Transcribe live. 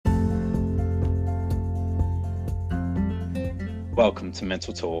Welcome to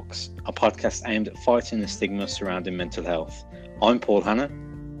Mental Talks, a podcast aimed at fighting the stigma surrounding mental health. I'm Paul Hanna.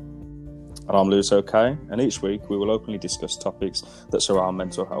 And I'm Lewis OK, and each week we will openly discuss topics that surround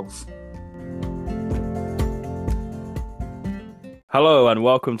mental health. Hello and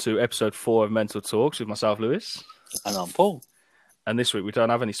welcome to episode 4 of Mental Talks with myself, Lewis. And I'm Paul. And this week we don't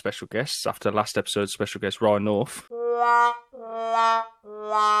have any special guests after last episode's special guest, Ryan North.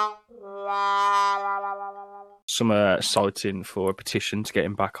 Some citing for a petition to get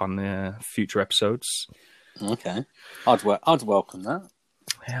him back on the future episodes. Okay. I'd welcome that.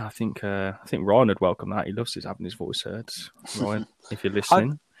 Yeah, I think Ryan would welcome that. He loves having his voice heard. Ryan, if you're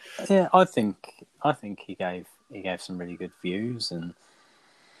listening. I think he gave some really good views and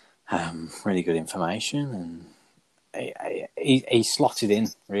really good information, and he slotted in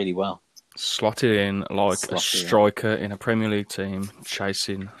really well. Slotted in like a striker in a Premier League team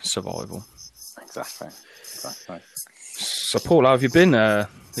chasing survival. Exactly. So, Paul, how have you been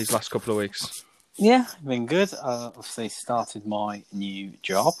these last couple of weeks? Yeah, been good. Obviously started my new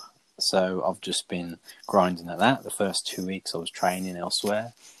job, so I've just been grinding at that. The first 2 weeks I was training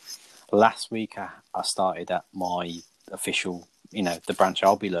elsewhere. Last week I started at my official, the branch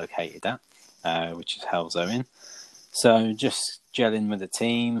I'll be located at, which is Halesowen. So just gelling with the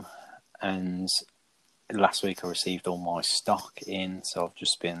team, and last week I received all my stock in, so I've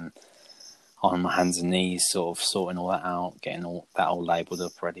just been on my hands and knees, sort of sorting all that out, getting all that all labelled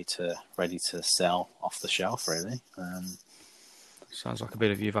up, ready to sell off the shelf. Really. Sounds like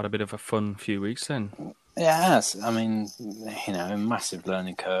you've had a bit of a fun few weeks then. Yeah, it has. I mean, a massive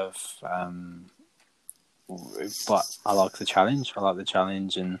learning curve, but I like the challenge.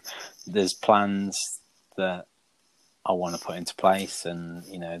 And there's plans that I want to put into place, and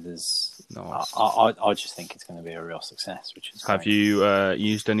there's. Nice. I just think it's going to be a real success, which is. Have you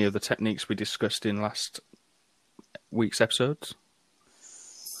used any of the techniques we discussed in last week's episodes?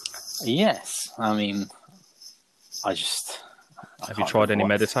 Yes, I mean, Have you tried any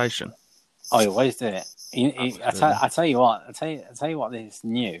meditation? I always do it. I tell you what is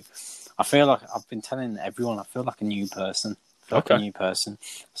new. I feel like I've been telling everyone I feel like a new person.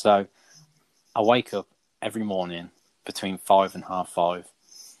 So I wake up every morning between 5 and 5:30,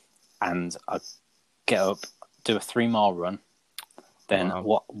 and I get up, do a 3-mile run. Then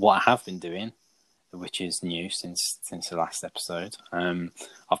what I have been doing, which is new since the last episode,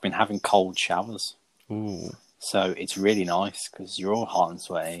 I've been having cold showers. Ooh. So it's really nice because you're all hot and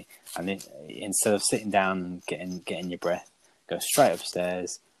sweaty, and instead of sitting down and getting your breath, go straight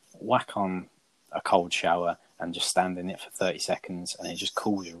upstairs, whack on a cold shower, and just stand in it for 30 seconds, and it just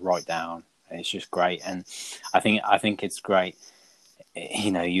cools you right down. And it's just great, and I think it's great.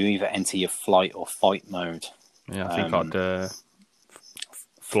 You either enter your flight or fight mode. Yeah, I think I'd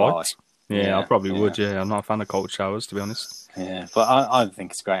flight. Yeah, I probably would. Yeah, I'm not a fan of cold showers, to be honest. Yeah, but I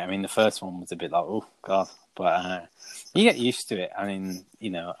think it's great. I mean, the first one was a bit like, oh god, but you get used to it. I mean,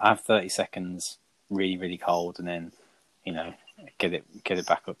 I have 30 seconds really, really cold, and then get it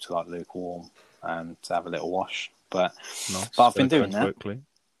back up to like lukewarm, to have a little wash. But I've been doing that. Quickly.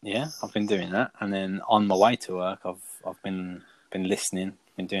 Yeah, I've been doing that, and then on my way to work, I've been listening,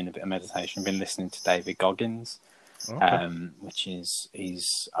 been doing a bit of meditation, been listening to David Goggins, which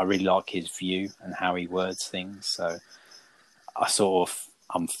I really like his view and how he words things. So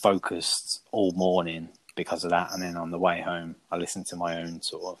I'm focused all morning because of that, and then on the way home, I listen to my own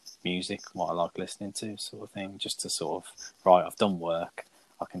sort of music, what I like listening to, sort of thing, just to sort of I've done work,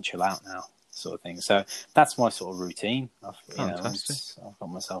 I can chill out now. Sort of thing. So that's my sort of routine. I've got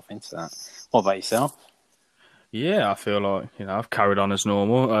myself into that. What about yourself? Yeah, I feel like I've carried on as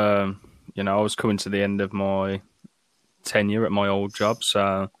normal. I was coming to the end of my tenure at my old job,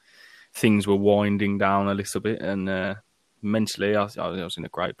 so things were winding down a little bit, and mentally, I was in a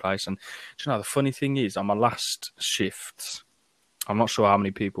great place. And the funny thing is, on my last shift, I'm not sure how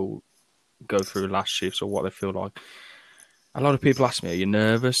many people go through last shifts or what they feel like. A lot of people ask me, are you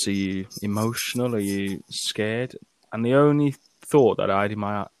nervous? Are you emotional? Are you scared? And the only thought that I had in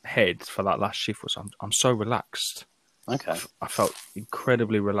my head for that last shift was, I'm so relaxed. Okay. I felt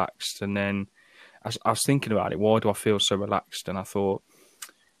incredibly relaxed. And then as I was thinking about it, why do I feel so relaxed? And I thought,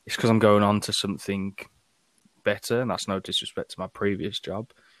 it's because I'm going on to something better. And that's no disrespect to my previous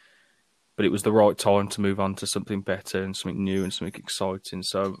job. But it was the right time to move on to something better and something new and something exciting.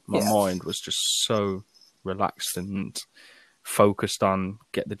 So my mind was just so relaxed and focused on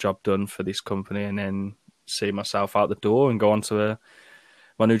get the job done for this company, and then see myself out the door and go on to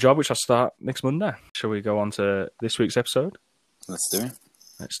my new job, which I start next Monday. Shall we go on to this week's episode? Let's do it.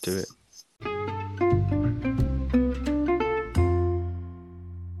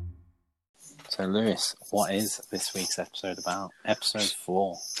 So, Lewis, what is this week's episode about? Episode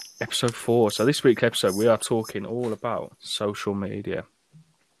 4. Episode 4. So this week's episode, we are talking all about social media.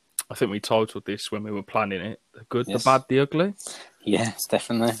 I think we titled this when we were planning it: the good, Yes. the bad, the ugly. Yes,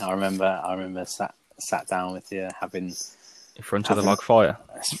 definitely. I remember sat down with you having In front of the log fire.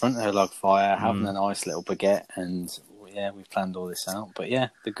 in front of a log fire, having a nice little baguette, and yeah, we've planned all this out. But yeah,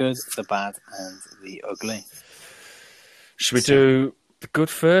 the good, the bad, and the ugly. Should we do the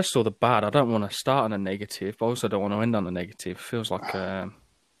good first or the bad? I don't want to start on a negative, but also don't want to end on a negative. Feels like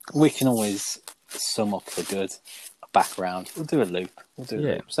We can always sum up the good background. We'll do a loop. We'll do a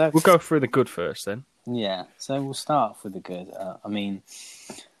loop. So we'll go through the good first then. yeah, so we'll start off with the good. I mean,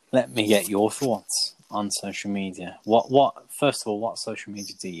 let me get your thoughts on social media. First of all, what social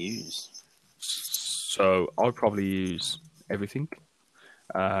media do you use? So I'll probably use everything.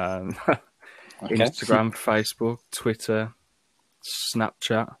 Okay. Instagram, Facebook, Twitter,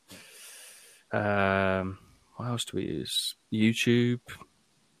 Snapchat. What else do we use? YouTube.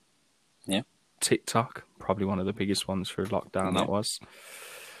 Yeah. TikTok, probably one of the biggest ones for lockdown. Yeah. That was.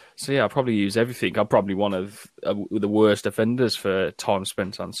 So yeah, I probably use everything. I'm probably one of the worst offenders for time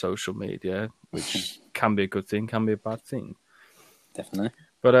spent on social media, which can be a good thing, can be a bad thing. Definitely.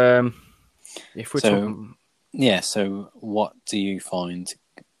 But if we're talking, yeah. So what do you find?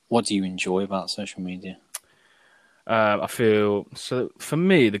 What do you enjoy about social media? I feel so. For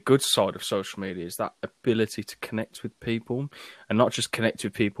me, the good side of social media is that ability to connect with people, and not just connect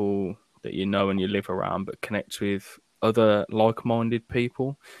with people that you know and you live around, but connect with other like-minded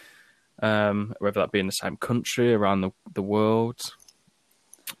people, whether that be in the same country, around the world,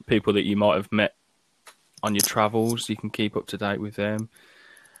 people that you might have met on your travels. You can keep up to date with them.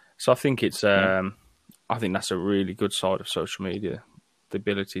 So I think it's, I think that's a really good side of social media, the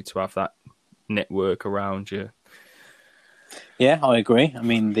ability to have that network around you. Yeah, I agree. I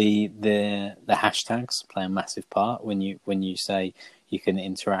mean, the hashtags play a massive part when you say you can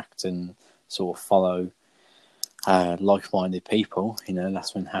interact and sort of follow like-minded people. You know,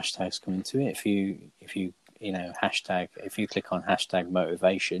 that's when hashtags come into it. If you click on hashtag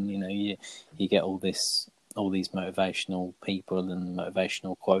motivation, you know, you get all these motivational people and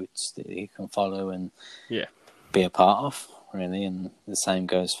motivational quotes that you can follow and be a part of, really. And the same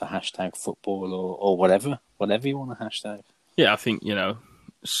goes for hashtag football or whatever you want to hashtag. Yeah, I think, you know,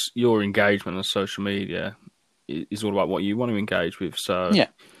 your engagement on social media is all about what you want to engage with. So, yeah,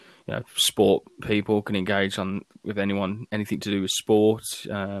 you know, sport people can engage with anything to do with sport,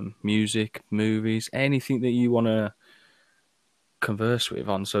 music, movies, anything that you want to converse with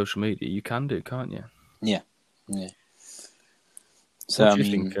on social media, you can do, can't you? Yeah. So, what do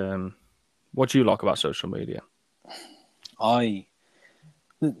you think? What do you like about social media?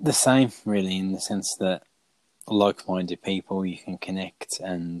 The same, really, in the sense that like-minded people, you can connect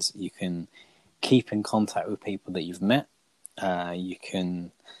and you can keep in contact with people that you've met. You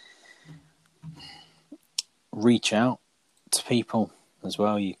can reach out to people as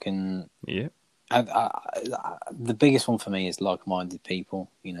well. You can, the biggest one for me is like-minded people.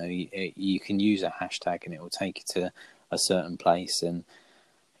 You know, you can use a hashtag and it will take you to a certain place, and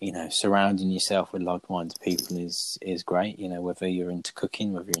you know, surrounding yourself with like-minded people is great. You know, whether you're into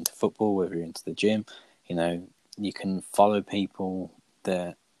cooking, whether you're into football, whether you're into the gym, you know, you can follow people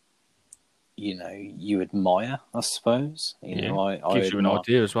that, you know, you admire, I suppose. You know, I gives you an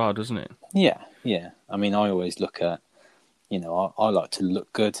idea as well, doesn't it? Yeah. I mean, I always look at, you know, I like to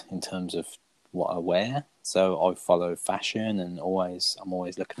look good in terms of what I wear. So I follow fashion, and I'm always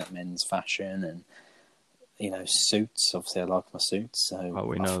looking at men's fashion and, you know, suits. Obviously, I like my suits. So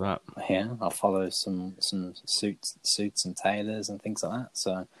we know that. Yeah, I follow some suits and tailors and things like that.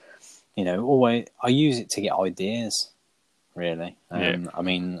 So, you know, I use it to get ideas, really. I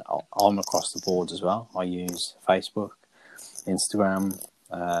mean, I'm across the board as well. I use Facebook, Instagram,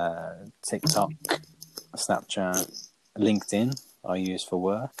 TikTok, Snapchat, LinkedIn. I use for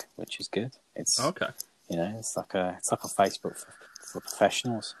work, which is good. It's okay. You know, it's like a Facebook for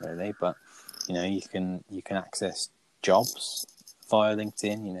professionals, really. But you know, you can access jobs via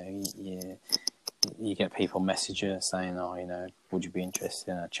LinkedIn. You know, you get people message you saying, "Oh, you know, would you be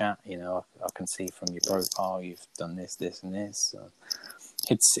interested in a chat?" You know, I can see from your profile you've done this, and this. So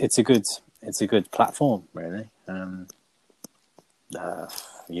it's a good platform, really.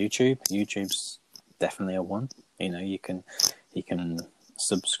 YouTube's definitely a one. You know, you can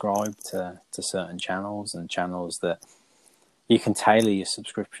subscribe to certain channels, and channels that you can tailor your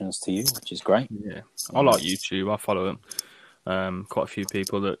subscriptions to you, which is great. Yeah, I like YouTube. I follow them. Quite a few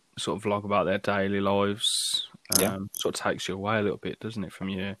people that sort of vlog about their daily lives. Sort of takes you away a little bit, doesn't it, from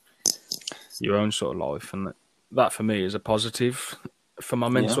your own sort of life, and that for me is a positive for my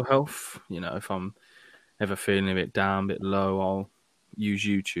mental health. If I'm ever feeling a bit down, a bit low, I'll use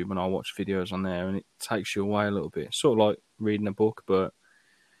YouTube and I'll watch videos on there, and it takes you away a little bit. Sort of like reading a book, but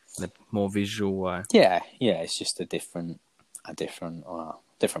in a more visual way. Yeah. It's just a different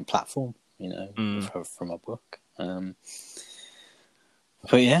platform, from a book.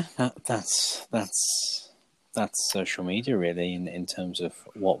 But yeah, that's social media really in terms of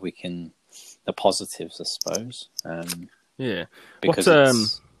what we can, the positives, I suppose. Yeah.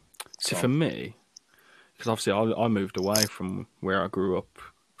 Because for me, because obviously I moved away from where I grew up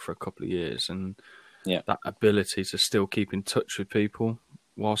for a couple of years, and that ability to still keep in touch with people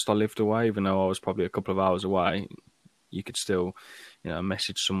whilst I lived away, even though I was probably a couple of hours away, you could still,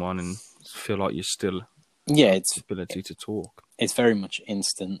 message someone and feel like you're still it's the ability to talk. It's very much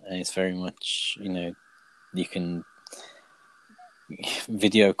instant, and it's very much, you can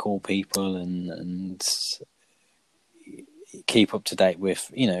video call people and keep up to date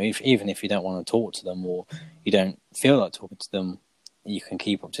with, even if you don't want to talk to them or you don't feel like talking to them, you can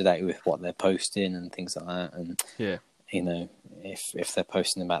keep up to date with what they're posting and things like that. And if they're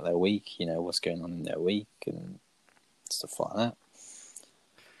posting about their week, what's going on in their week and stuff like that.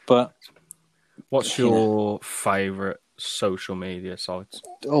 But what's your favourite social media sites?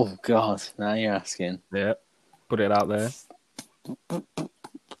 Oh God, now you're asking. Yeah, put it out there. I'm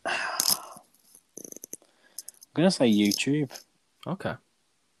gonna say YouTube. Okay.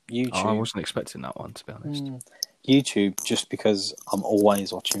 YouTube. Oh, I wasn't expecting that one, to be honest. YouTube, just because I'm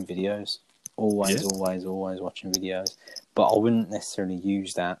always watching videos. Always watching videos. But I wouldn't necessarily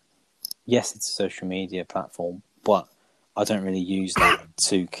use that. Yes, it's a social media platform, but I don't really use that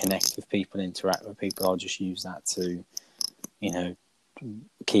to connect with people, interact with people. I'll just use that to,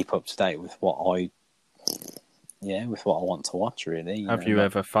 keep up to date with what I want to watch, really. Have you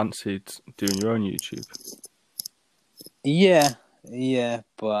ever fancied doing your own YouTube? Yeah,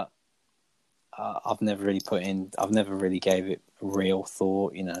 but I've never really gave it real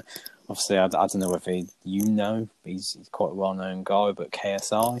thought, Obviously, I don't know whether he's quite a well-known guy, but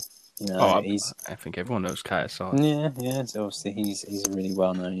KSI, I think everyone knows KSI. Yeah, so obviously he's a really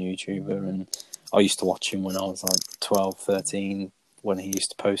well-known YouTuber, and I used to watch him when I was like 12, 13, when he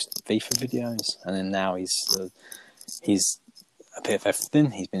used to post FIFA videos, and then now he's a bit of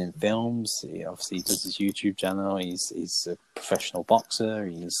everything. He's been in films. He does his YouTube channel. He's a professional boxer.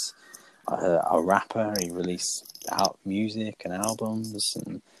 He's a rapper. He released out music and albums,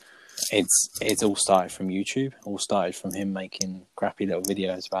 and it's all started from YouTube. All started from him making crappy little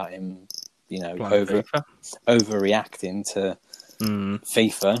videos about him, overreacting to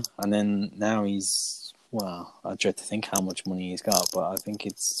FIFA, and then now he's, well, I dread to think how much money he's got, but I think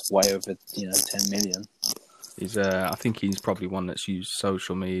it's way over 10 million. I think he's probably one that's used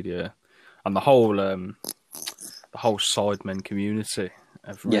social media, and the whole Sidemen community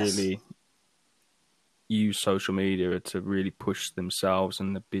have really used social media to really push themselves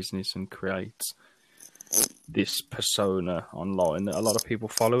and the business and create this persona online that a lot of people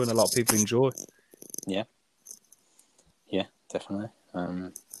follow and a lot of people enjoy. Yeah, definitely.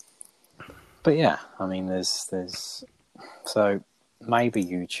 But yeah, I mean, there's so maybe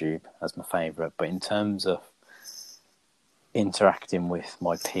YouTube as my favourite, but in terms of interacting with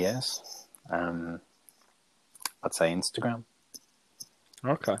my peers, I'd say Instagram.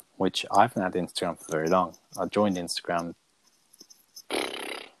 Okay. Which I haven't had Instagram for very long. I joined Instagram,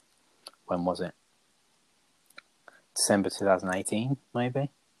 when was it? December 2018, maybe?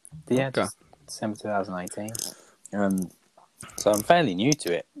 Yeah, okay. December 2018. So I'm fairly new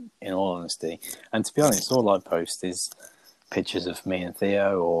to it, in all honesty. And to be honest, all I post is pictures of me and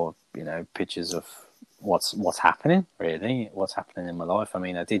Theo, or, pictures of what's happening, really, what's happening in my life. I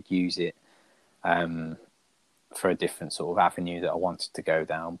mean, I did use it for a different sort of avenue that I wanted to go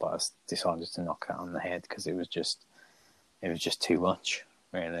down, but I decided to knock that on the head because it was just too much,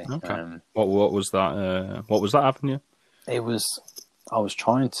 really. Okay. What was that? What was that avenue? I was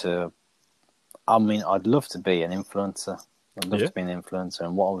trying to. I mean, I'd love to be an influencer. I'd love to be an influencer,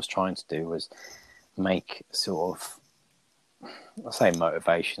 and what I was trying to do was make sort of, I say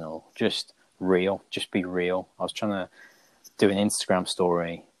motivational, just real, just be real. I was trying to do an Instagram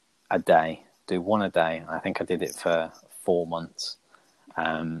story a day. Do one a day. I think I did it for 4 months,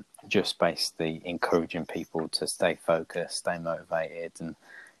 just basically encouraging people to stay focused, stay motivated, and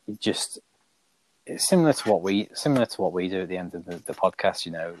it's similar to what we do at the end of the podcast.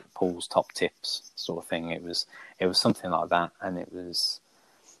 Paul's top tips sort of thing. It was something like that, and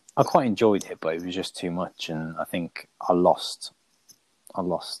I quite enjoyed it, but it was just too much, and I think I lost.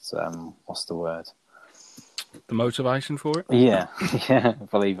 What's the word? The motivation for it? Yeah,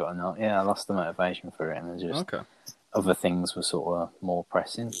 believe it or not. Yeah, I lost the motivation for it, and other things were sort of more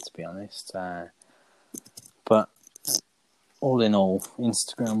pressing, to be honest. But all in all,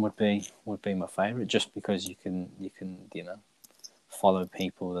 Instagram would be my favourite, just because you can follow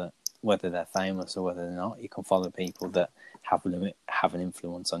people that, whether they're famous or whether they're not, you can follow people that have an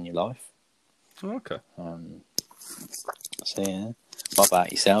influence on your life. Okay. So yeah. What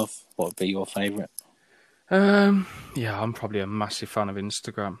about yourself? What would be your favourite? Yeah, I'm probably a massive fan of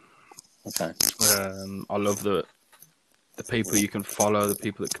Instagram. Okay. I love the people you can follow, the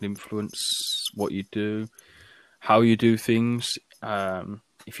people that can influence what you do, how you do things.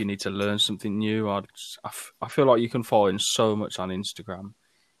 If you need to learn something new, I feel like you can find so much on Instagram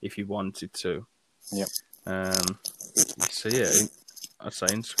if you wanted to. Yep. So yeah, I'd say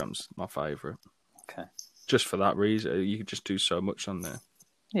Instagram's my favourite. Okay. Just for that reason, you can just do so much on there.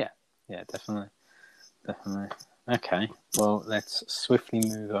 Yeah, definitely. Okay, well, let's swiftly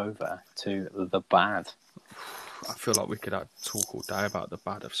move over to the bad. I feel like we could talk all day about the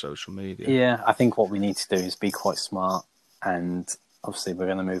bad of social media. Yeah, I think what we need to do is be quite smart, and obviously we're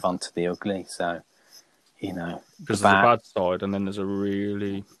going to move on to the ugly. So, because there's a bad side, and then there's a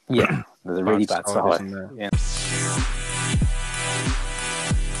really there's a really bad side. Isn't there? Yeah.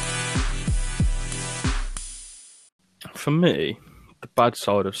 For me, the bad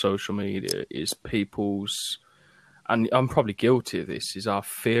side of social media is people's, and I'm probably guilty of this, is our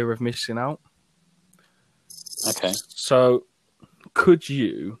fear of missing out. Okay. So, could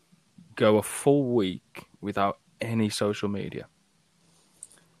you go a full week without any social media?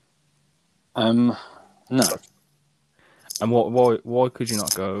 No. And why could you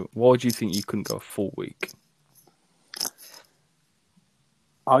not go? Why do you think you couldn't go a full week?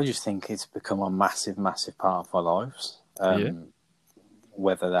 I just think it's become a massive, massive part of our lives.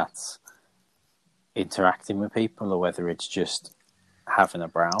 Whether that's interacting with people or whether it's just having a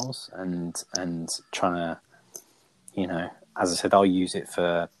browse and trying to, as I said, I'll use it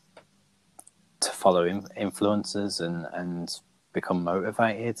to follow influencers and become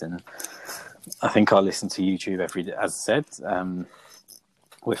motivated. And I think I listen to YouTube every day, as I said,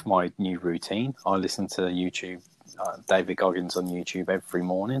 with my new routine. I listen to YouTube, David Goggins on YouTube every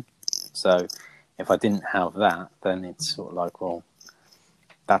morning. So if I didn't have that, then it's sort of like, well,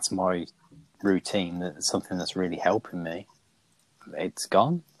 that's my routine. That's something that's really helping me. It's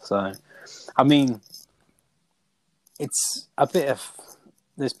gone. So, I mean, it's a bit of,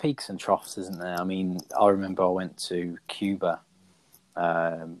 there's peaks and troughs, isn't there? I mean, I remember I went to Cuba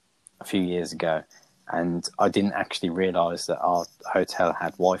a few years ago, and I didn't actually realise that our hotel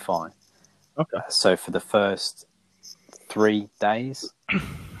had Wi-Fi. Okay. So for the first 3 days,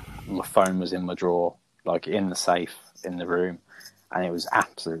 my phone was in my drawer, like in the safe in the room, and it was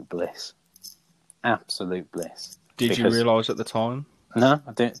absolute bliss. Absolute bliss. Did you realise at the time? No,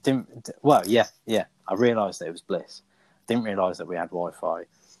 I didn't. Well, yeah. I realised that it was bliss. Didn't realise that we had Wi-Fi.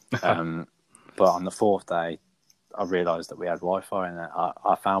 But on the 4th day, I realised that we had Wi-Fi, and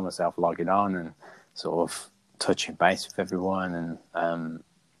I found myself logging on and sort of touching base with everyone, and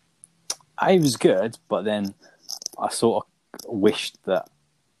it was good. But then I sort of wished that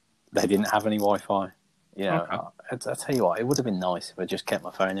they didn't have any Wi-Fi. Okay. I tell you what, it would have been nice if I just kept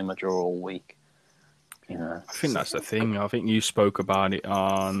my phone in my drawer all week. I think that's the thing. I think you spoke about it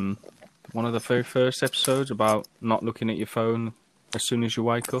on one of the very first episodes about not looking at your phone as soon as you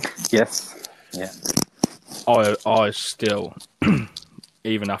wake up. Yes. Yeah. I still,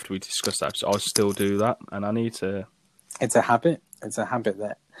 even after we discussed that, I still do that, and I need to. It's a habit. It's a habit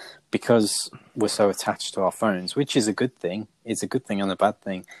that, because we're so attached to our phones, which is a good thing. It's a good thing and a bad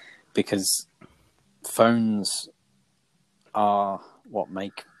thing, because phones are what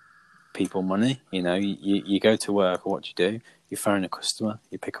make people money. You go to work, or what you do, you phone a customer,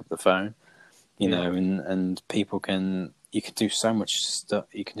 you pick up the phone, and people you can do so much stuff.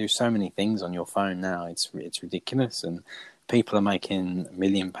 You can do so many things on your phone now. It's ridiculous, and people are making £1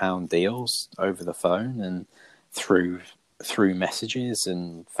 million deals over the phone and through messages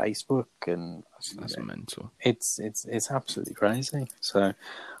and Facebook, and that's mental. It's absolutely crazy. So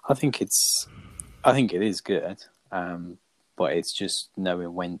I think it is good, but it's just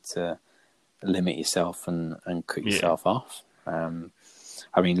knowing when to limit yourself and cut yourself off.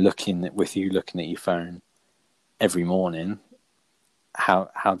 I mean, looking at your phone every morning, how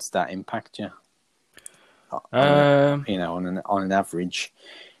does that impact you? On an average,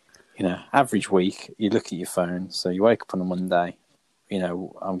 average week, you look at your phone. So you wake up on a Monday.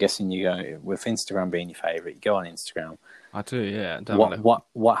 I'm guessing you go, with Instagram being your favourite, you go on Instagram. I do, yeah. Definitely.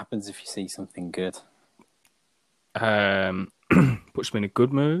 What happens if you see something good? Puts me in a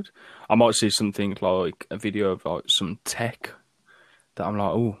good mood. I might see something like a video of like some tech that I'm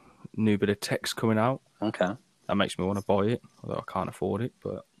like, oh, new bit of tech's coming out. Okay. that makes me want to buy it, although I can't afford it.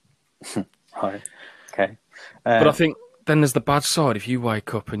 But Right. Okay. but I think then there's the bad side. If you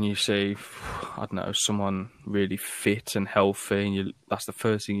wake up and you see, I don't know, someone really fit and healthy, and that's the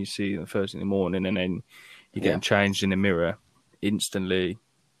first thing you see the first thing in the morning, and then you're getting changed in the mirror, instantly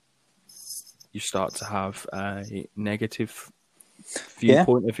you start to have a negative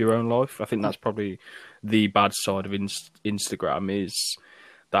viewpoint of your own life. I think that's probably the bad side of Instagram, is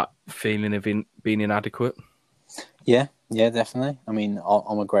that feeling of being inadequate. Yeah, definitely. I mean,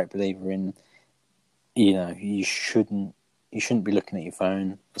 I'm a great believer in, you shouldn't be looking at your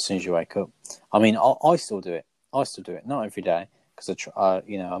phone as soon as you wake up. I mean, I still do it. Not every day, because I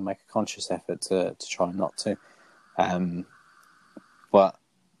make a conscious effort to try not to. But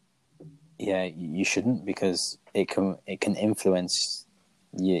yeah, you shouldn't, because it can influence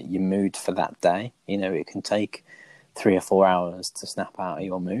your mood for that day. It can take 3 or 4 hours to snap out of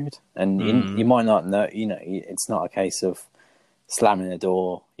your mood, and you might not know. It's not a case of slamming the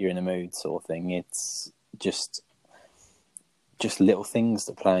door, you're in a mood sort of thing. It's just little things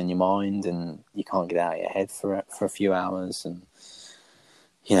that play in your mind, and you can't get out of your head for a few hours. And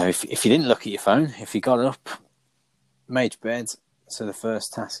if you didn't look at your phone, if you got up, made your bed, so the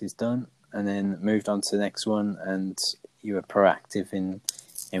first task is done, and then moved on to the next one, and you were proactive in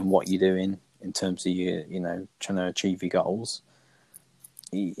what you're doing in terms of your, trying to achieve your goals,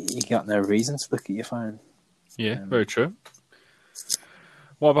 you got no reason to look at your phone. Yeah, very true.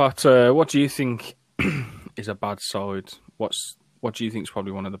 What about what do you think is a bad side? What do you think is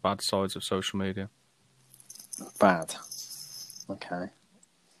probably one of the bad sides of social media? Bad. Okay.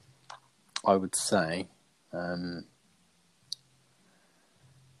 I would say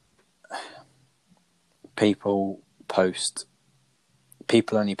people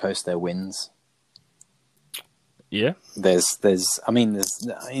only post their wins. Yeah. There's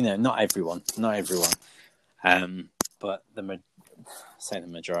not everyone, but the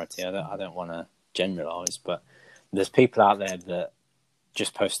majority. I don't want to generalize, but there's people out there that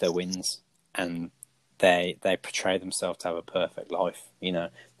just post their wins, and they portray themselves to have a perfect life.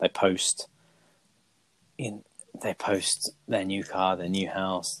 They post their new car, their new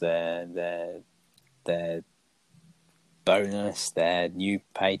house, their bonus, their new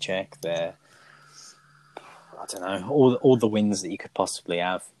paycheck, I don't know, all the wins that you could possibly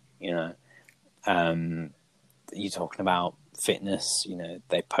have. You're talking about fitness.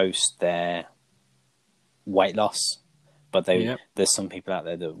 They post their weight loss, but there's some people out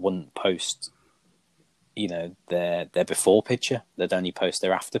there that wouldn't post, their before picture. They'd only post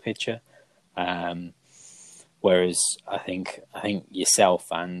their after picture. Whereas I think yourself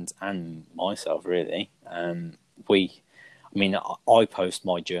and myself, really, I post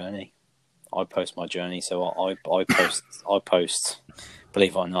my journey. So I post,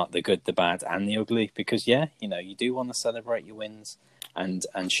 believe it or not, the good, the bad, and the ugly, because you do want to celebrate your wins and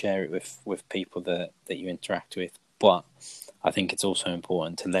share it with people that you interact with. But I think it's also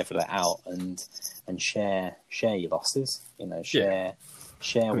important to level it out and share your losses. Share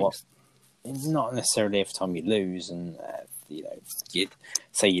what. Not necessarily every time you lose, and you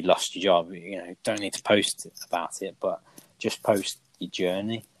say you lost your job. Don't need to post about it, but just post your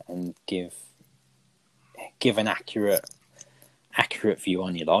journey and give an accurate view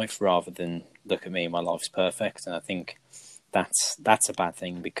on your life, rather than look at me, my life's perfect. And I think that's a bad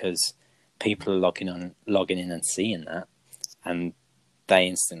thing, because people are logging in and seeing that, and they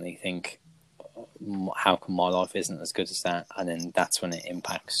instantly think, how come my life isn't as good as that? And then that's when it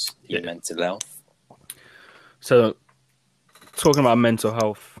impacts your mental health. So, talking about mental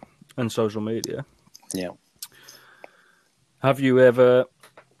health and social media, have you ever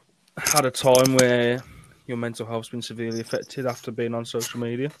had a time where your mental health's been severely affected after being on social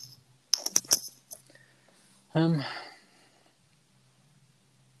media? I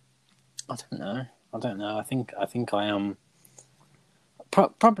don't know. I think I am.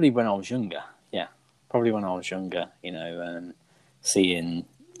 Probably when I was younger. Yeah, probably when I was younger. Seeing.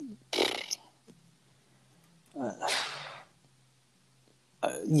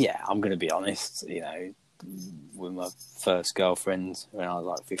 I'm going to be honest. With my first girlfriend when I was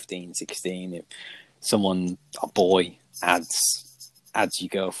like 15, 16, if a boy adds your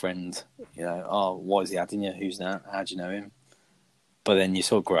girlfriend, why is he adding you? Who's that? How do you know him? But then you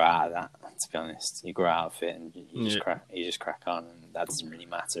sort of grow out of that, to be honest. You grow out of it, and you just crack on, and that doesn't really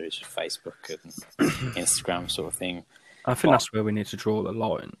matter. It's just Facebook and Instagram sort of thing. I think that's where we need to draw the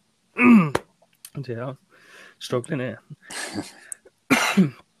line. Yeah, struggling here.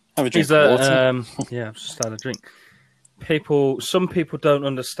 Have a drink of water. I've just had a drink. Some people don't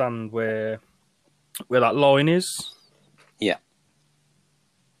understand where that line is. Yeah.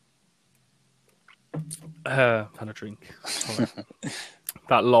 Had a drink. Sorry.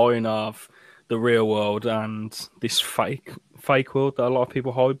 That line of the real world and this fake world that a lot of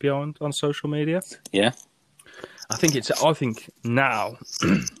people hide behind on social media. Yeah, I think now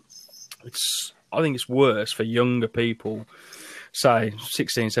I think it's worse for younger people, say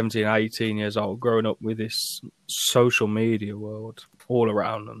 16, 17, 18 years old, growing up with this social media world all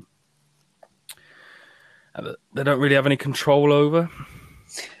around them. And they don't really have any control over,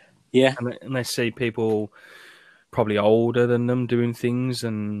 yeah. and they see people probably older than them doing things,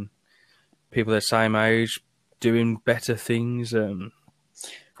 and people their same age doing better things.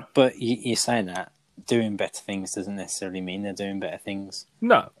 But you're saying that doing better things doesn't necessarily mean they're doing better things.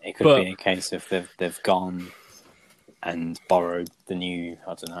 No, It could but be a case of they've gone and borrowed the new.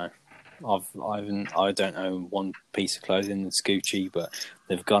 I don't know. I don't own one piece of clothing that's Gucci, but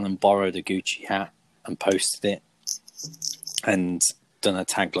they've gone and borrowed a Gucci hat and posted it and done a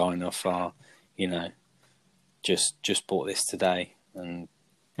tagline of, just bought this today, and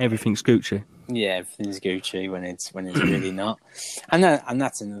everything's Gucci. yeah, everything's Gucci when it's really not, and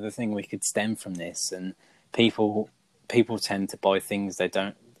that's another thing we could stem from this. And people tend to buy things they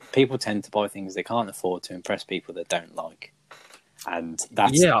don't. People tend to buy things they can't afford to impress people they don't like, and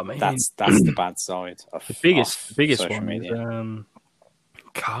that's that's the bad side of the biggest social one media. is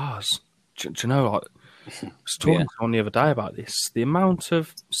cars. Do you know, like, I was talking to someone the other day about this. The amount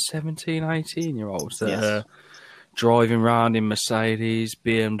of 17, 18-year-olds that are driving around in Mercedes,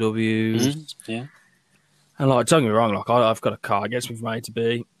 BMWs. Yeah. And, like, don't get me wrong, like, I've got a car. It gets me from A to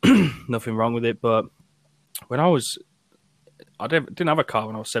B. Nothing wrong with it. But when I didn't have a car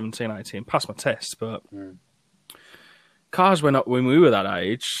when I was 17, 18. Passed my test, but cars went up when we were that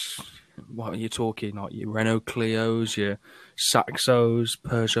age. What are you talking? Like your Renault Clios, your Saxos,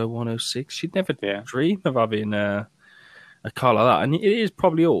 Peugeot 106. You'd never dream of having a car like that. And it is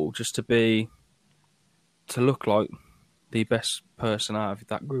probably all just to look like the best person out of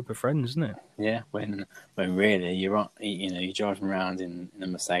that group of friends, isn't it? Yeah, when really you're driving around in a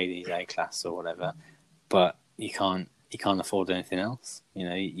Mercedes A-Class or whatever, but you can't afford anything else.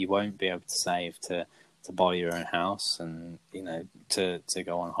 You won't be able to save to buy your own house and to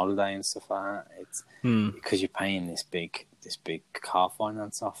go on holiday and stuff like that. It's because you're paying this big car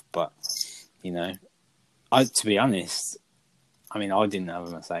finance off. But to be honest, I mean, I didn't have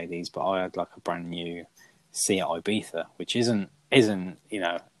a Mercedes, but I had like a brand new Seat Ibiza, which isn't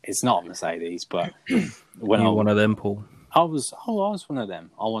it's not a Mercedes, but when one of them, Paul. I was one of them.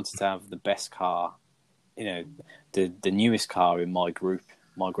 I wanted to have the best car, the newest car in my group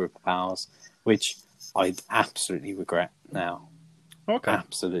of pals, which I absolutely regret now. Okay.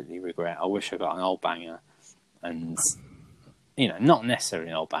 Absolutely regret. I wish I got an old banger, and not necessarily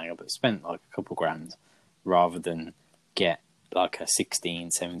an old banger, but spent like a couple grand rather than get like a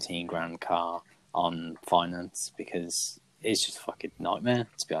 16, 17 grand car on finance, because it's just a fucking nightmare,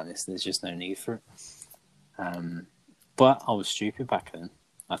 to be honest. There's just no need for it. But I was stupid back then.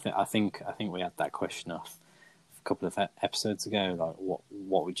 I think we had that question off a couple of episodes ago, like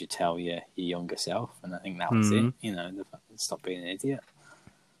what would you tell your younger self? And I think that was it. Stop being an idiot.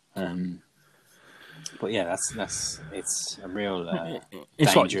 But yeah, it's a real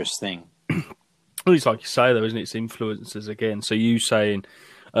dangerous thing. It's like you say, though, isn't it? It's influencers again. So you saying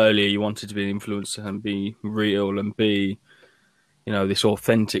earlier you wanted to be an influencer and be real and be, this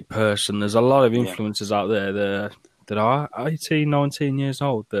authentic person. There's a lot of influencers out there that are 18, 19 years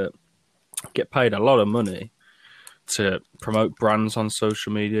old that get paid a lot of money to promote brands on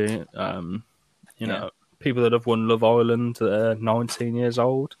social media. People that have won Love Island that are 19 years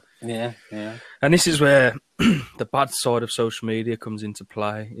old. Yeah. And this is where the bad side of social media comes into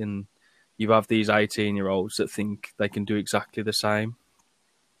play. And you have these 18-year-olds that think they can do exactly the same.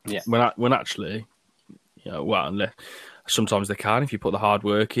 Yeah. When actually, sometimes they can if you put the hard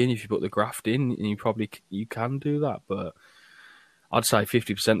work in, if you put the graft in, and you can do that. But I'd say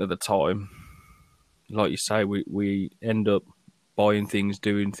 50% of the time, like you say, we end up buying things,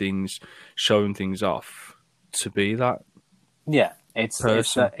 doing things, showing things off to be that. Yeah, it's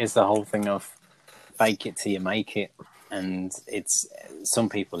the whole thing of fake it till you make it, and it's some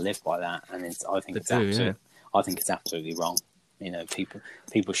people live by that, and I think it's absolutely wrong.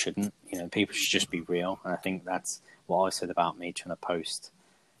 People shouldn't. People should just be real, and I think that's what I said about me trying to post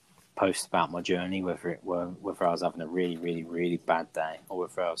about my journey, whether I was having a really, really, really bad day or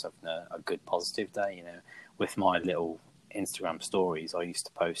whether I was having a good positive day. With my little Instagram stories, I used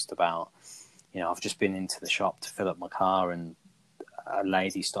to post about, I've just been into the shop to fill up my car, and a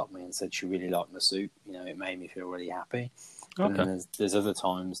lady stopped me and said she really liked my suit. It made me feel really happy. Okay. And there's other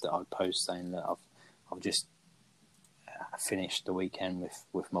times that I'd post saying that I've just finished the weekend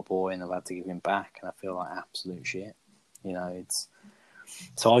with my boy, and I've had to give him back, and I feel like absolute shit. You know, it's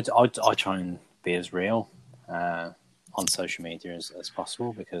so I try and be as real on social media as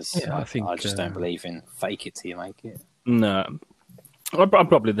possible, because Yeah, I think I just don't believe in fake it till you make it. no, I'm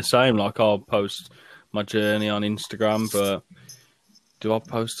probably the same. Like, I'll post my journey on Instagram, but do I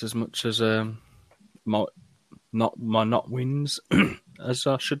post as much as my not wins as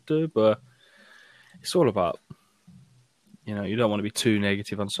I should do? But it's all about, you don't want to be too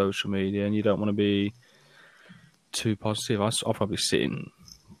negative on social media, and you don't want to be too positive. I'll probably sit in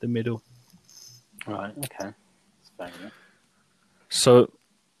the middle. Right. Okay. That's fair enough. So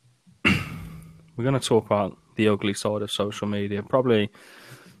we're going to talk about the ugly side of social media. Probably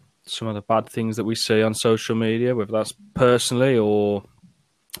some of the bad things that we see on social media, whether that's personally or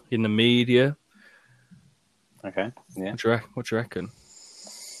in the media. Okay. Yeah. What do you reckon?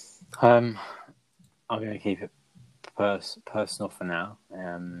 I'm going to keep it personal for now.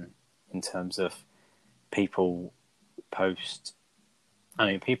 In terms of people post, I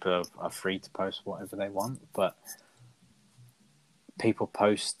mean, people are free to post whatever they want, but people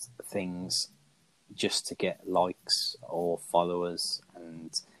post things just to get likes or followers,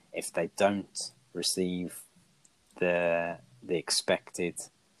 and if they don't receive the expected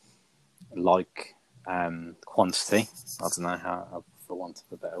like quantity, I don't know how, for want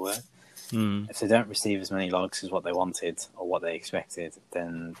of a better word, if they don't receive as many likes as what they wanted or what they expected,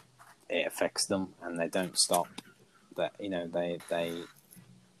 then it affects them, and they don't stop. That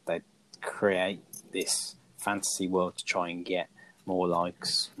they create this fantasy world to try and get more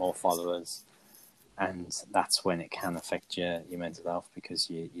likes, more followers, and that's when it can affect your mental health, because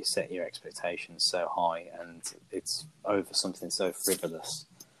you set your expectations so high, and it's over something so frivolous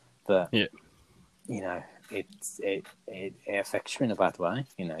that it affects you in a bad way.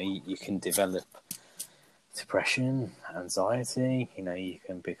 You can develop depression, anxiety. You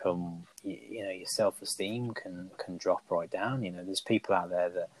can become, your self-esteem can drop right down. There's people out there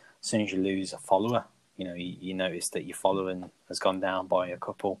that as soon as you lose a follower, you notice that your following has gone down by a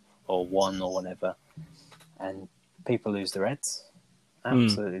couple or one or whatever, and people lose their heads.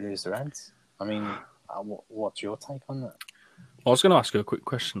 Absolutely lose their heads. I mean, what's your take on that? I was going to ask you a quick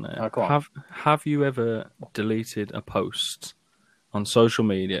question there. Oh, go on. Have you ever deleted a post on social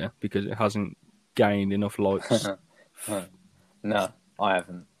media because it hasn't gained enough likes? No, I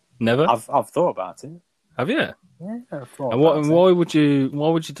haven't. Never? I've thought about it. Have you? Yeah, I've thought And about it. why would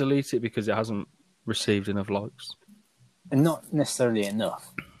you delete it because it hasn't received enough likes? And not necessarily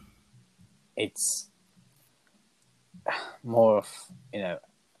enough. It's more of, I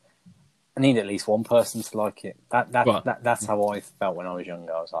need at least one person to like it. That's how I felt when I was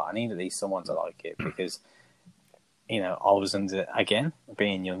younger. I was like, I need at least someone to like it, because I was under, again,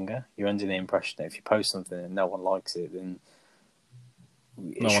 being younger, you're under the impression that if you post something and no one likes it, then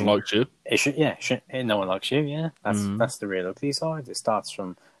no one likes you. No one likes you. Yeah, that's the real ugly side. It starts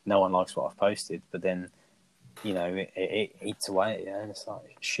from no one likes what I've posted, but then it eats away. And it's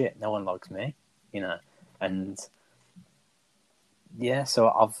like, shit, no one likes me. And yeah, so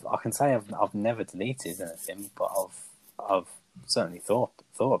I can say I've never deleted anything, but I've certainly thought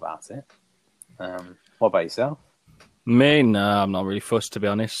about it. What about yourself? Me, no, I'm not really fussed, to be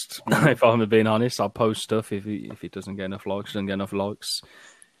honest. If I'm being honest, I'll post stuff if it doesn't get enough likes, doesn't get enough likes.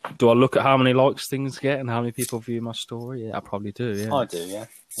 Do I look at how many likes things get and how many people view my story? Yeah, I probably do, yeah. I do, yeah.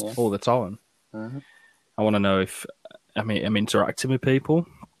 All the time. Mm-hmm. I want to know if I'm interacting with people.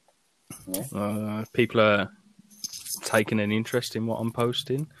 Yeah. People are taking an interest in what I'm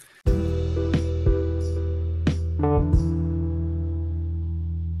posting.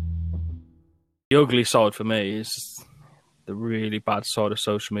 The ugly side for me is the really bad side of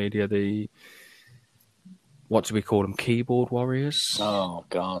social media. What do we call them? Keyboard warriors. Oh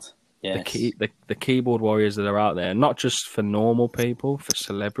God, yes. The keyboard warriors that are out there, not just for normal people, for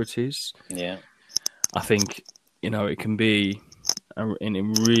celebrities. Yeah. I think it can be a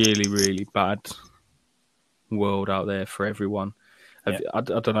really, really bad world out there for everyone. I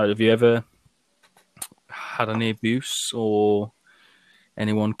don't know. Have you ever had any abuse or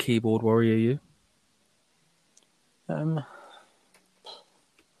anyone keyboard warrior you?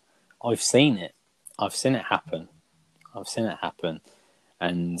 I've seen it. I've seen it happen,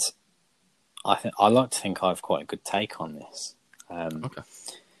 and I like to think I have quite a good take on this. Okay.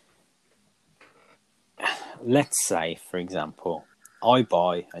 Let's say, for example, I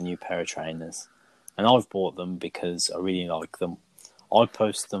buy a new pair of trainers, and I've bought them because I really like them. I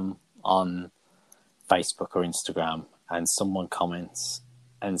post them on Facebook or Instagram, and someone comments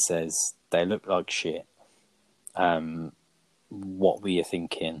and says they look like shit. What were you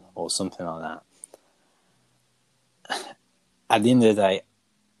thinking, or something like that? at the end of the day,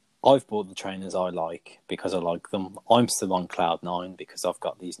 I've bought the trainers I like because I like them. I'm still on cloud nine because I've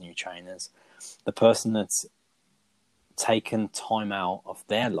got these new trainers. The person that's taken time out of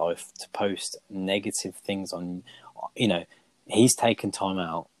their life to post negative things on, he's taken time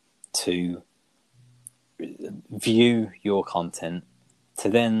out to view your content, to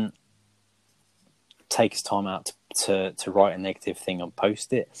then take his time out to write a negative thing and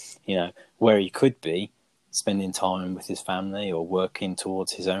post it, where he could be spending time with his family or working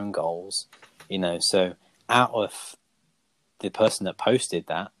towards his own goals, so out of the person that posted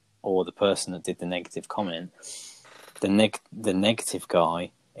that or the person that did the negative comment, the negative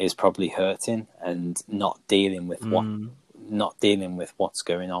guy is probably hurting and not dealing with what's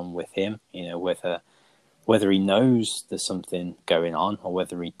going on with him, whether he knows there's something going on or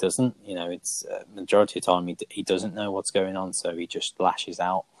whether he doesn't. It's majority of the time he doesn't know what's going on, so he just lashes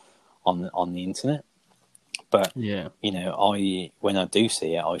out on the internet. But Yeah. when I do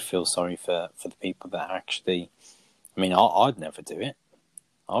see it, I feel sorry for the people that actually. I mean, I'd never do it.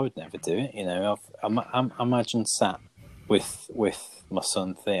 I would never do it. I'm imagine sat with my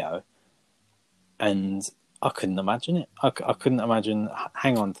son Theo, and I couldn't imagine it. I couldn't imagine.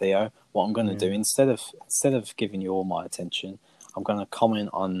 Hang on, Theo, what I'm going to do instead of giving you all my attention, I'm going to comment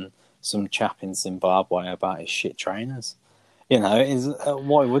on some chap in Zimbabwe about his shit trainers.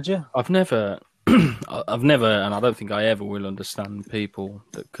 Why would you? I've never, and I don't think I ever will understand people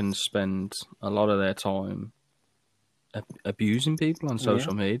that can spend a lot of their time abusing people on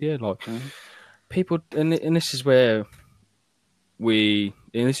social media. Like people, and this is where and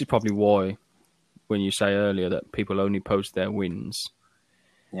this is probably why when you say earlier that people only post their wins.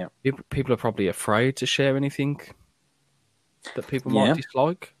 Yeah, people are probably afraid to share anything that people might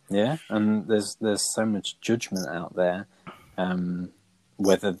dislike. Yeah, and there's so much judgment out there,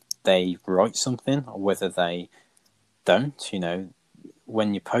 whether they write something or whether they don't.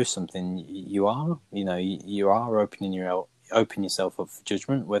 When you post something, you are opening yourself up for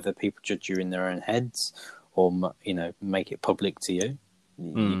judgment. Whether people judge you in their own heads or make it public to you,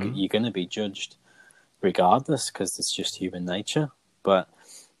 you're going to be judged regardless because it's just human nature. But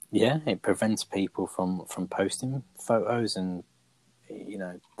yeah, it prevents people from posting photos, and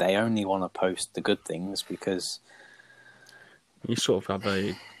they only want to post the good things because you sort of have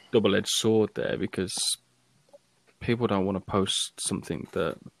a double-edged sword there, because people don't want to post something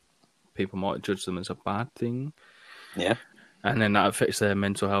that people might judge them as a bad thing. Yeah. And then that affects their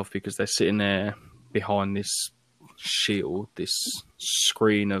mental health because they're sitting there behind this shield, this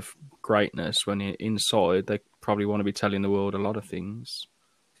screen of greatness, when inside they probably want to be telling the world a lot of things.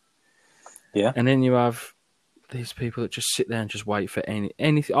 Yeah. And then you have these people that just sit there and just wait for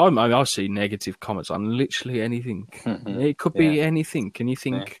anything. I see negative comments on literally anything. It could be anything. And you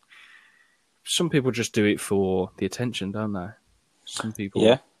think some people just do it for the attention, don't they? Some people,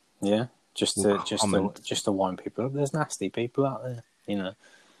 just to wind people up. There's nasty people out there,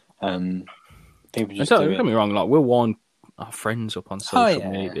 People just don't get me wrong. Like, we'll wind our friends up on social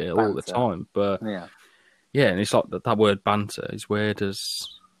media all the time, but and it's like that word banter is where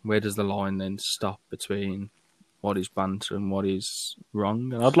does the line then stop between what is banter and what is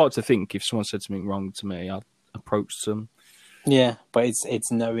wrong? And I'd like to think if someone said something wrong to me, I'd approach them. Yeah, but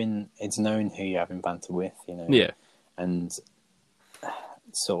it's knowing who you're having banter with, Yeah, and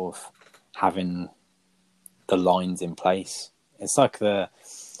sort of having the lines in place. It's like the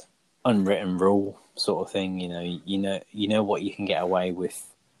unwritten rule sort of thing, you know what you can get away with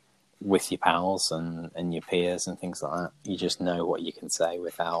your pals and your peers and things like that. You just know what you can say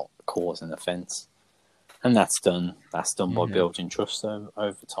without causing offence, and that's done by building trust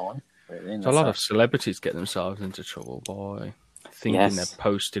over time. Really. So a lot of celebrities get themselves into trouble by thinking they're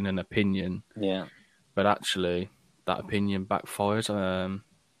posting an opinion, but actually that opinion backfires.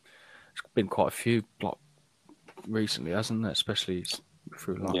 It's been quite a few recently, hasn't it? Especially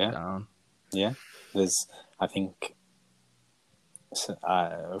through lockdown. Yeah, there's, I think, if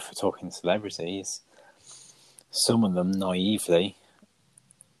we're talking celebrities, some of them naively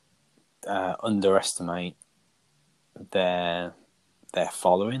underestimate their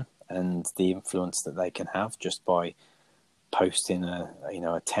following and the influence that they can have just by posting a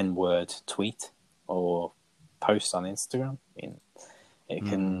 10-word tweet or post on Instagram. They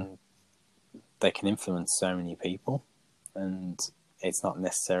can influence so many people, and it's not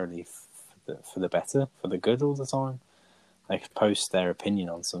necessarily for the better, for the good all the time. They could post their opinion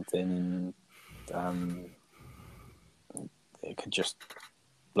on something, and it could just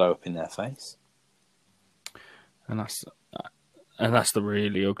blow up in their face. And that's the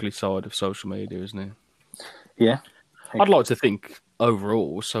really ugly side of social media, isn't it? Yeah. I'd like to think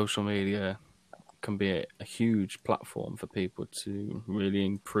overall social media can be a huge platform for people to really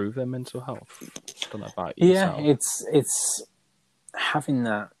improve their mental health. I don't know about Yeah, yourself. it's having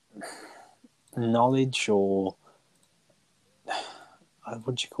that knowledge, or what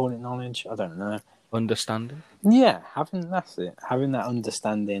do you call it? Knowledge? I don't know. Understanding. Yeah, that's it. Having that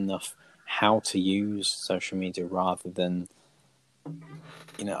understanding of how to use social media rather than,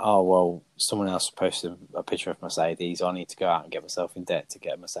 oh well, someone else posted a picture of Mercedes. I need to go out and get myself in debt to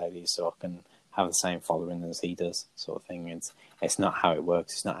get a Mercedes so I can have the same following as he does, sort of thing. It's not how it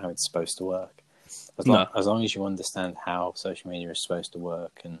works. It's not how it's supposed to work. No. As long as you understand how social media is supposed to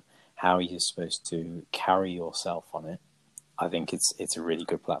work and how you're supposed to carry yourself on it, I think it's a really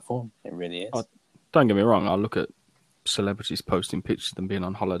good platform. It really is. Don't get me wrong. I look at celebrities posting pictures of them being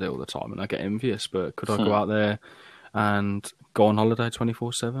on holiday all the time, and I get envious. But could I go out there and go on holiday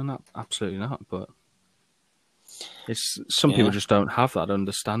 24/7? Absolutely not. But it's some people just don't have that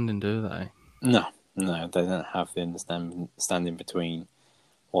understanding, do they? No, they don't have the understanding between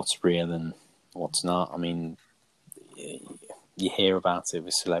what's real and what's not. I mean, you hear about it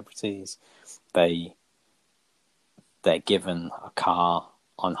with celebrities. They're given a car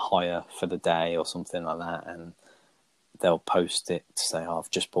on hire for the day or something like that, and they'll post it to say, "Oh,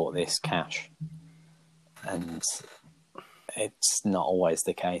 I've just bought this cash," and it's not always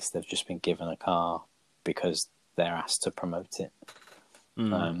the case. They've just been given a car because they're asked to promote it,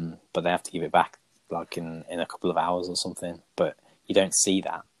 but they have to give it back like in a couple of hours or something. But you don't see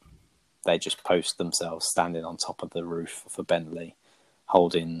that. They just post themselves standing on top of the roof of a Bentley,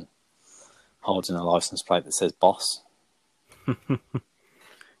 holding a license plate that says "Boss."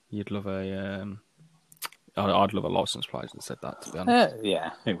 You'd love I'd love a license plate that said that, to be honest.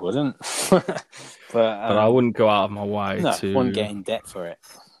 Yeah, who wouldn't? But I wouldn't go out of my way to. Wouldn't get in debt for it.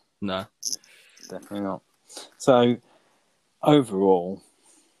 No, definitely not. So overall,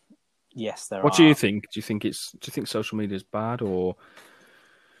 yes, What do you think? Do you think social media is bad, or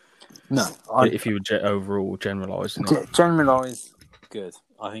no? If you were overall generalising it, generalise, good.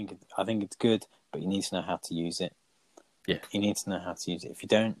 I think it's good, but you need to know how to use it. Yeah, you need to know how to use it. If you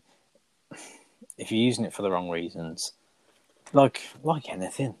don't, if you're using it for the wrong reasons, like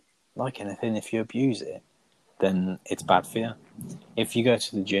anything, if you abuse it, then it's bad for you. If you go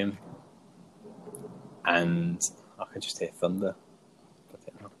to the gym, and I could just hear thunder.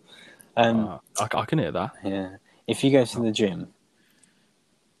 I can hear that. Yeah. If you go to the gym,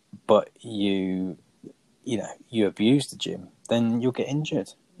 but you abuse the gym, then you'll get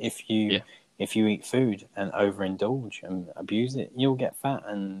injured. If you eat food and overindulge and abuse it, you'll get fat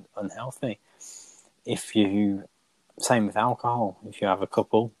and unhealthy. Same with alcohol. If you have a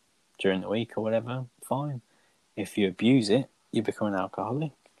couple during the week or whatever, fine. If you abuse it, you become an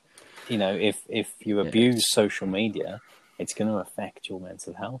alcoholic. If you abuse social media, it's going to affect your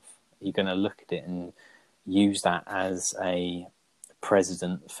mental health. You're going to look at it and use that as a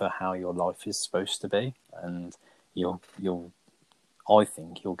precedent for how your life is supposed to be, and I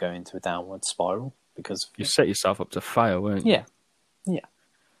think you'll go into a downward spiral because you set yourself up to fail, won't you? Yeah,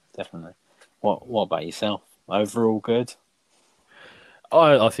 definitely. What about yourself? Overall, good.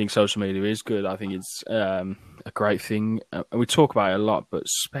 I think social media is good. I think it's a great thing. We talk about it a lot, but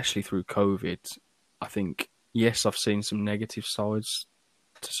especially through COVID, I think, yes, I've seen some negative sides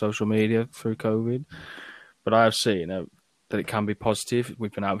to social media through COVID, but I have seen that it can be positive.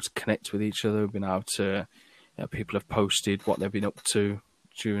 We've been able to connect with each other. We've been able to, people have posted what they've been up to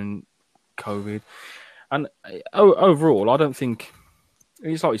during COVID. And overall, I don't think,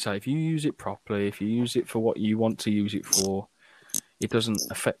 it's like you say, if you use it properly, if you use it for what you want to use it for, it doesn't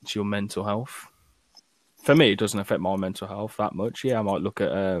affect your mental health. For me, it doesn't affect my mental health that much. Yeah, I might look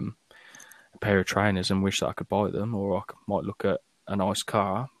at a pair of trainers and wish that I could buy them, or I might look at a nice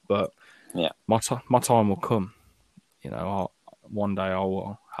car, but my time will come. One day I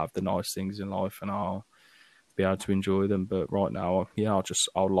will have the nice things in life and I'll be able to enjoy them. But right now,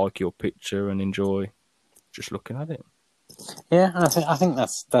 I'll like your picture and enjoy just looking at it. Yeah, and I think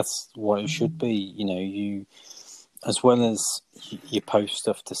that's what it should be. You, as well as you post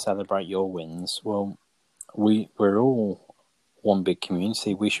stuff to celebrate your wins. Well, we're all one big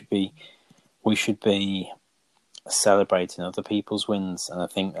community. We should be celebrating other people's wins, and I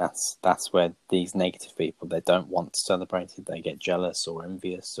think that's where these negative people, they don't want to celebrate it. They get jealous or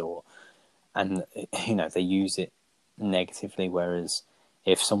envious, and they use it negatively. Whereas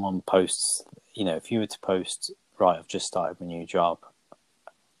if someone posts, if you were to post, right, I've just started my new job,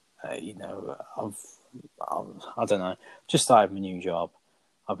 I don't know, just started my new job,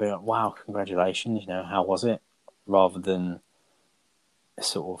 I'll be like, wow, congratulations, how was it? Rather than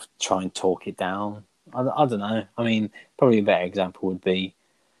sort of try and talk it down. I don't know. I mean, probably a better example would be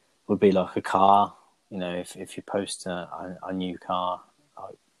would be like a car. You know, if you post a new car,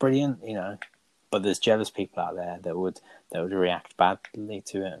 like, brilliant. You know, but there's jealous people out there that would react badly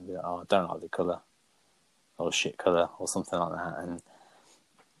to it and be like, oh, I don't like the colour, or shit colour, or something like that. And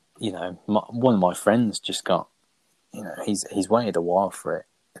you know, one of my friends just got, you know, he's waited a while for it.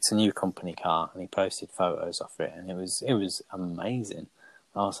 It's a new company car, and he posted photos of it, and it was amazing.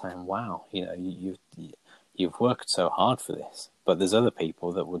 I was saying, wow, you know, you've worked so hard for this. But there's other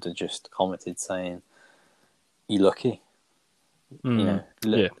people that would have just commented saying, "You're lucky," you know,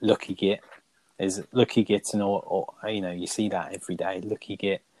 lucky git is lucky git, and or you know, you see that every day. Lucky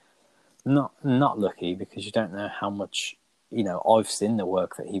git, not lucky, because you don't know how much. You know, I've seen the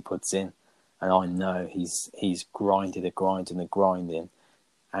work that he puts in, and I know he's grinding,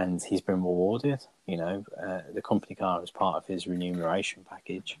 and he's been rewarded. You know, the company car is part of his remuneration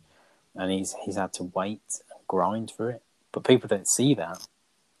package, and he's had to wait and grind for it. But people don't see that,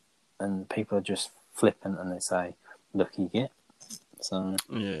 and people are just flippant, and they say, "Look, you get." So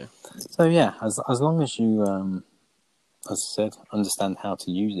yeah. As long as you, as I said, understand how to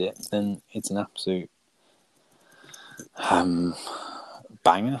use it, then it's an absolute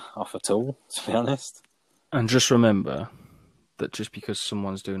banger off a tool. To be honest, and just remember that just because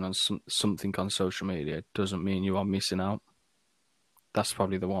someone's doing something on social media doesn't mean you are missing out. That's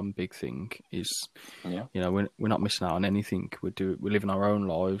probably the one big thing is, you know, we're not missing out on anything. We're living our own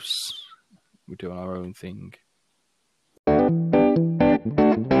lives. We're doing our own thing.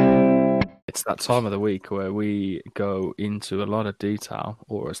 It's that time of the week where we go into a lot of detail,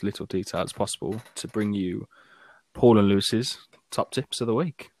 or as little detail as possible, to bring you Paul and Lucy's top tips of the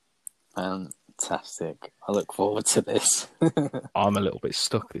week. Fantastic. I look forward to this. I'm a little bit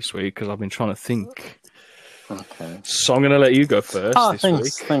stuck this week because I've been trying to think. Okay. So I'm going to let you go first this thanks.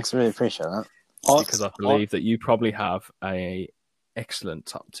 week. Thanks, really appreciate that. Because I believe that you probably have a excellent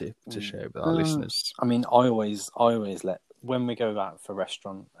top tip to share with our listeners. I mean, I always let, when we go out for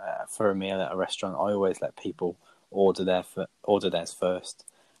a meal at a restaurant, I always let people order theirs first.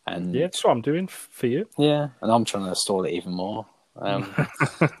 And yeah, that's what I'm doing for you. Yeah, and I'm trying to stall it even more.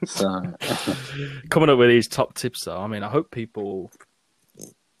 So coming up with these top tips, though, I mean, I hope people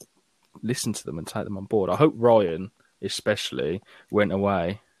listen to them and take them on board. I hope Ryan, especially, went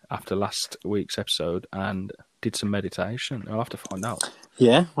away after last week's episode and did some meditation. I'll have to find out.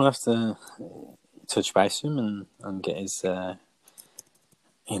 Yeah, we'll have to touch base with him and get his, find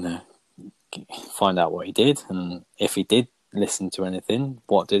out what he did, and if he did listen to anything,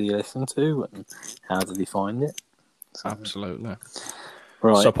 what did he listen to, and how did he find it? So, absolutely.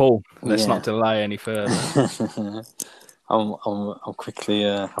 Right. So, Paul, let's not delay any further. I'm quickly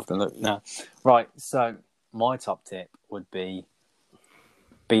having a look now. Right. So, my top tip would be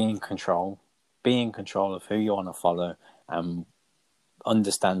be in control. Be in control of who you want to follow, and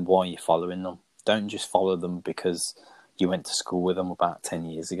understand why you're following them. Don't just follow them because you went to school with them about 10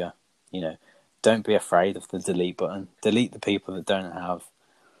 years ago. You know, don't be afraid of the delete button. Delete the people that don't have,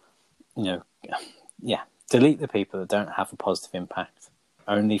 delete the people that don't have a positive impact.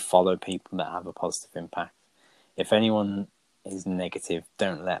 Only follow people that have a positive impact. If anyone is negative,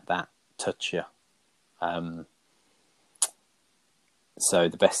 don't let that touch you. So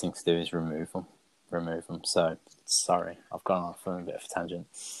the best thing to do is remove them. So, sorry, I've gone off on a bit of a tangent.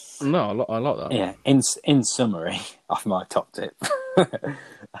 No, I like that. Yeah, in summary of my top tip,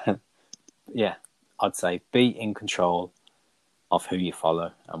 yeah, I'd say be in control of who you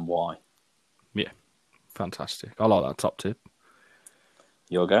follow and why. Yeah, fantastic. I like that top tip.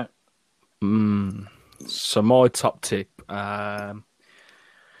 Your go. So my top tip, my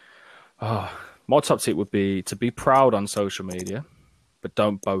top tip would be to be proud on social media, but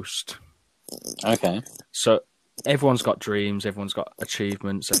don't boast. Okay. So everyone's got dreams, everyone's got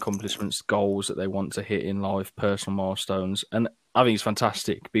achievements, accomplishments, goals that they want to hit in life, personal milestones. And I think it's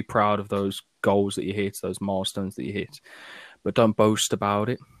fantastic. Be proud of those goals that you hit, those milestones that you hit, but don't boast about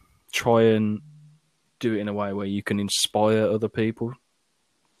it. Try and do it in a way where you can inspire other people.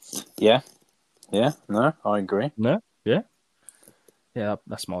 Yeah. No, I agree. No? Yeah,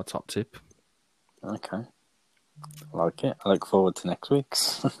 that's my top tip. Okay. I like it. I look forward to next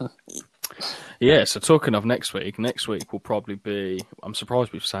week's. Yeah, so talking of next week will probably be... I'm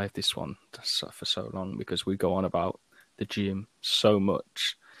surprised we've saved this one for so long because we go on about the gym so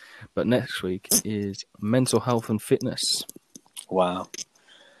much. But next week is mental health and fitness. Wow.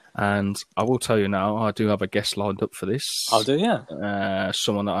 And I will tell you now, I do have a guest lined up for this. I'll do, yeah.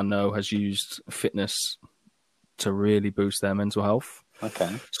 Someone that I know has used fitness to really boost their mental health.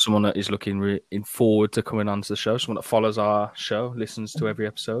 Okay. Someone that is looking forward to coming onto the show. Someone that follows our show, listens to every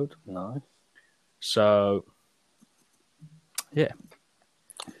episode. Nice. So, yeah.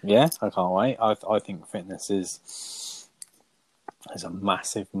 Yeah, I can't wait. I think fitness is a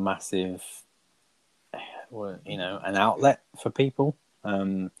massive, well, an outlet for people.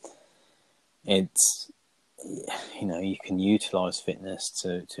 It's you can utilize fitness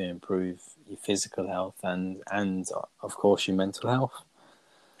to improve your physical health and of course your mental health.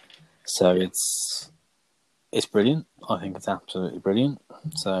 So it's brilliant. I think it's absolutely brilliant.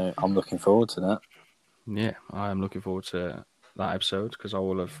 So I'm looking forward to that. Yeah, I am looking forward to that episode because I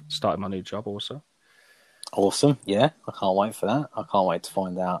will have started my new job also. Awesome. Yeah, I can't wait for that. I can't wait to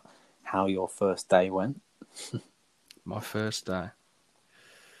find out how your first day went. My first day.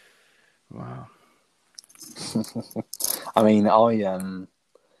 Wow. I mean, it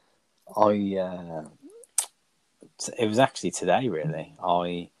was actually today. Really,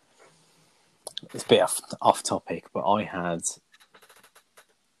 it's a bit off topic, but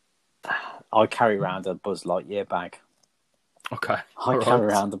I carry around a Buzz Lightyear bag. Okay. I carry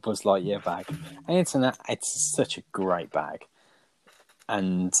around a Buzz Lightyear bag, and it's such a great bag.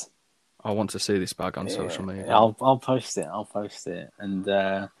 And I want to see this bag on social media. I'll post it. And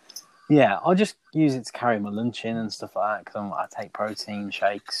I just use it to carry my lunch in and stuff like that because I take protein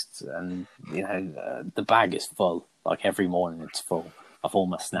shakes, and the bag is full. Like every morning, it's full of all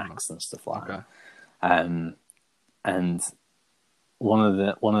my snacks and stuff like that. And one of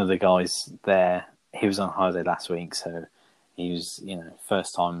the guys there, he was on holiday last week, so he was,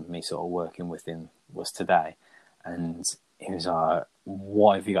 first time me sort of working with him was today, and he was like,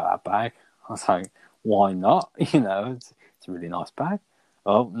 "Why have you got that bag?" I was like, "Why not? It's a really nice bag."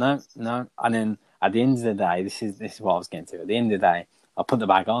 Oh, no. And then at the end of the day, this is what I was getting to. At the end of the day, I put the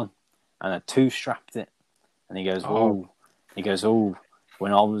bag on and I two-strapped it. And he goes,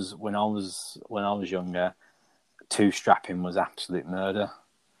 when I was younger, two-strapping was absolute murder.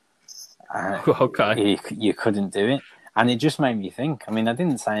 Okay. You couldn't do it. And it just made me think. I mean, I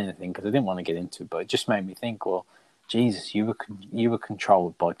didn't say anything because I didn't want to get into it, but it just made me think, well, Jesus, you were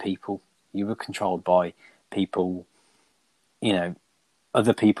controlled by people. You were controlled by people,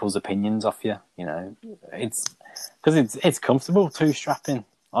 other people's opinions off you. It's because it's comfortable two-strapping.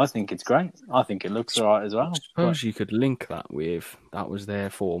 I think it's great. I think it looks all right as well. I suppose you could link that with that was their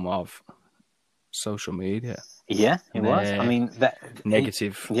form of social media. Yeah, it was. I mean,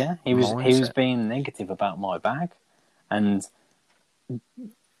 negative. He was being negative about my bag, and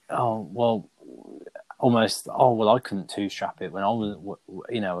I couldn't two-strap it when I was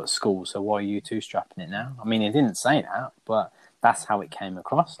at school. So why are you two-strapping it now? I mean, he didn't say that, but that's how it came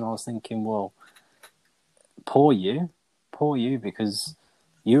across. And I was thinking, well, poor you, because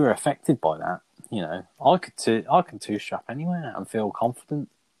you were affected by that. I could two-strap anywhere and feel confident.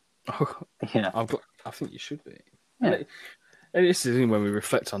 I think you should be. Yeah. And this is when we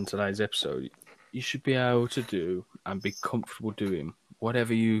reflect on today's episode. You should be able to do and be comfortable doing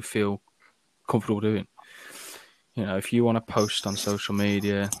whatever you feel comfortable doing. If you want to post on social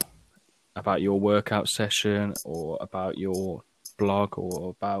media about your workout session or about your blog or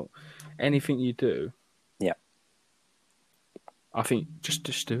about anything you do, I think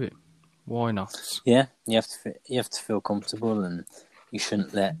just do it. Why not? Yeah, you have to feel comfortable, and you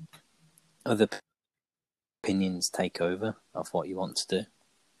shouldn't let other opinions take over of what you want to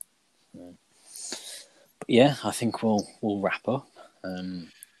do. But yeah, I think we'll wrap up.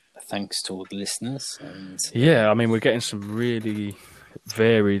 Thanks to all the listeners. And I mean, we're getting some really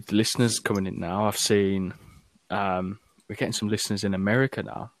varied listeners coming in now. I've seen we're getting some listeners in America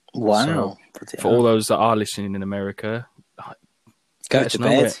now. Wow! So for all those that are listening in America, go to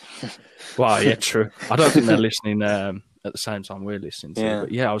bed. Wow, yeah, true. I don't think they're listening at the same time we're listening to.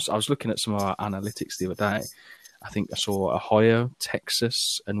 But I was looking at some of our analytics the other day. I think I saw Ohio,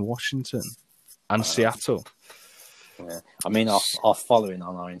 Texas, and Washington, and Seattle. Yeah. I mean, our following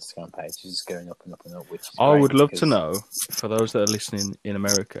on our Instagram page is just going up and up and up. Which is I would love to know, for those that are listening in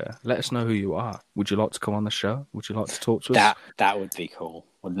America, let us know who you are. Would you like to come on the show? Would you like to talk to us? That would be cool,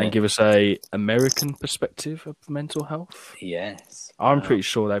 wouldn't it? And give us a American perspective of mental health? Yes. I'm pretty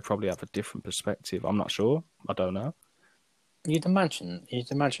sure they probably have a different perspective. I'm not sure. I don't know. You'd imagine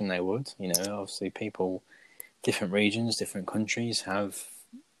they would. Obviously people, different regions, different countries have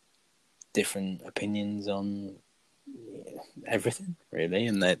different opinions on everything, really,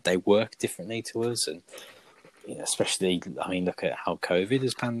 and they work differently to us, and especially, I mean, look at how COVID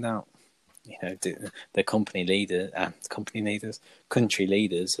has panned out. The country leaders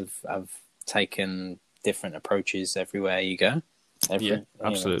have taken different approaches everywhere you go.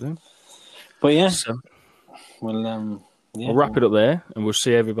 Absolutely. But we'll wrap it up there, and we'll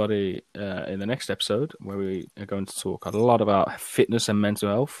see everybody in the next episode where we are going to talk a lot about fitness and mental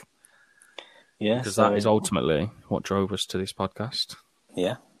health. Yeah, because that is ultimately what drove us to this podcast.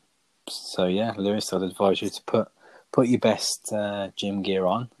 Yeah. So yeah, Lewis, I'd advise you to put your best gym gear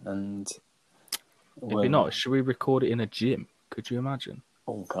on, and It'd be nice. Should we record it in a gym? Could you imagine?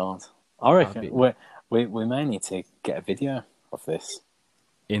 Oh God, I reckon we may need to get a video of this.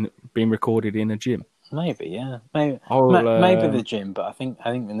 In being recorded in a gym. Maybe, yeah, maybe the gym, but I think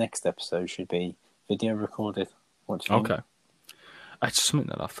the next episode should be video recorded. What do you think? Okay, it's something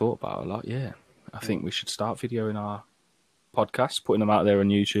that I've thought about a lot. Yeah, I think we should start videoing our podcasts, putting them out there on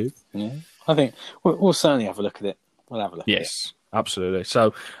YouTube. Yeah, I think we'll certainly have a look at it. We'll have a look. Yes, absolutely.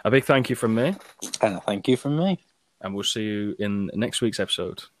 So a big thank you from me, and a thank you from me, and we'll see you in next week's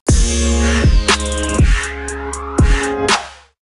episode.